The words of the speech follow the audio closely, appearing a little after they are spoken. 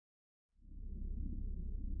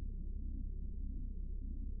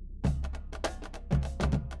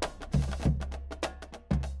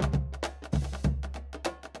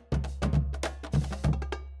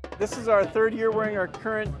This is our third year wearing our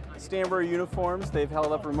current Stanbury uniforms. They've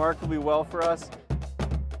held up remarkably well for us.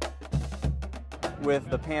 With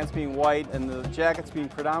the pants being white and the jackets being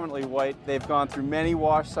predominantly white, they've gone through many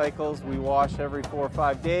wash cycles. We wash every 4 or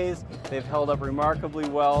 5 days. They've held up remarkably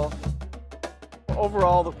well.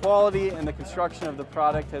 Overall, the quality and the construction of the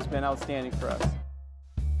product has been outstanding for us.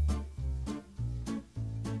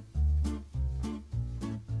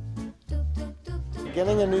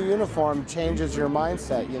 Getting a new uniform changes your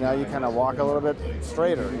mindset, you know, you kind of walk a little bit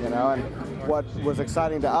straighter, you know, and what was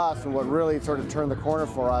exciting to us and what really sort of turned the corner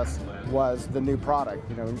for us was the new product,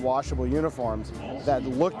 you know, washable uniforms that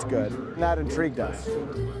looked good, and that intrigued us.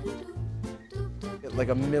 Like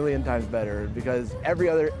a million times better, because every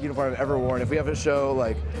other uniform I've ever worn, if we have a show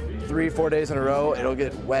like 3-4 days in a row, it'll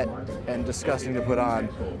get wet and disgusting to put on.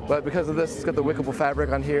 But because of this, it's got the wickable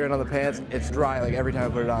fabric on here and on the pants, it's dry like every time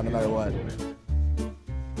I put it on, no matter what.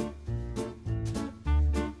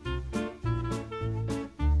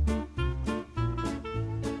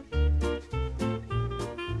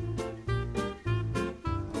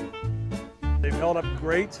 They've held up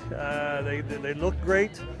great, they look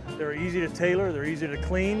great, they're easy to tailor, they're easy to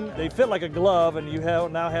clean. They fit like a glove, and you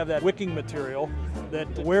now have that wicking material that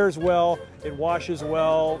wears well, it washes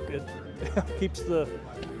well, it keeps the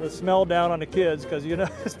smell down on the kids, because you know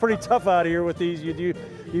it's pretty tough out here with these. You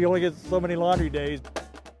only get so many laundry days.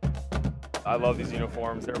 I love these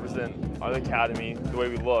uniforms. They represent our academy, the way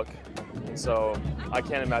we look, and so I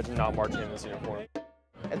can't imagine not marching in this uniform.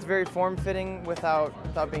 It's very form-fitting without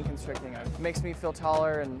being constricting. It makes me feel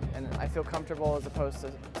taller and I feel comfortable as opposed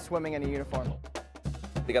to swimming in a uniform.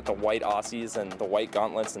 They got the white Aussies and the white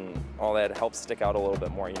gauntlets and all that. It helps stick out a little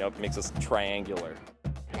bit more, you know, it makes us triangular.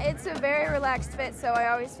 It's a very relaxed fit, so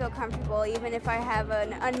I always feel comfortable even if I have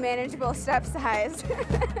an unmanageable step size.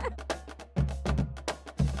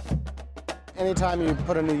 Anytime you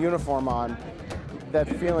put a new uniform on, that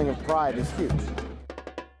feeling of pride is huge.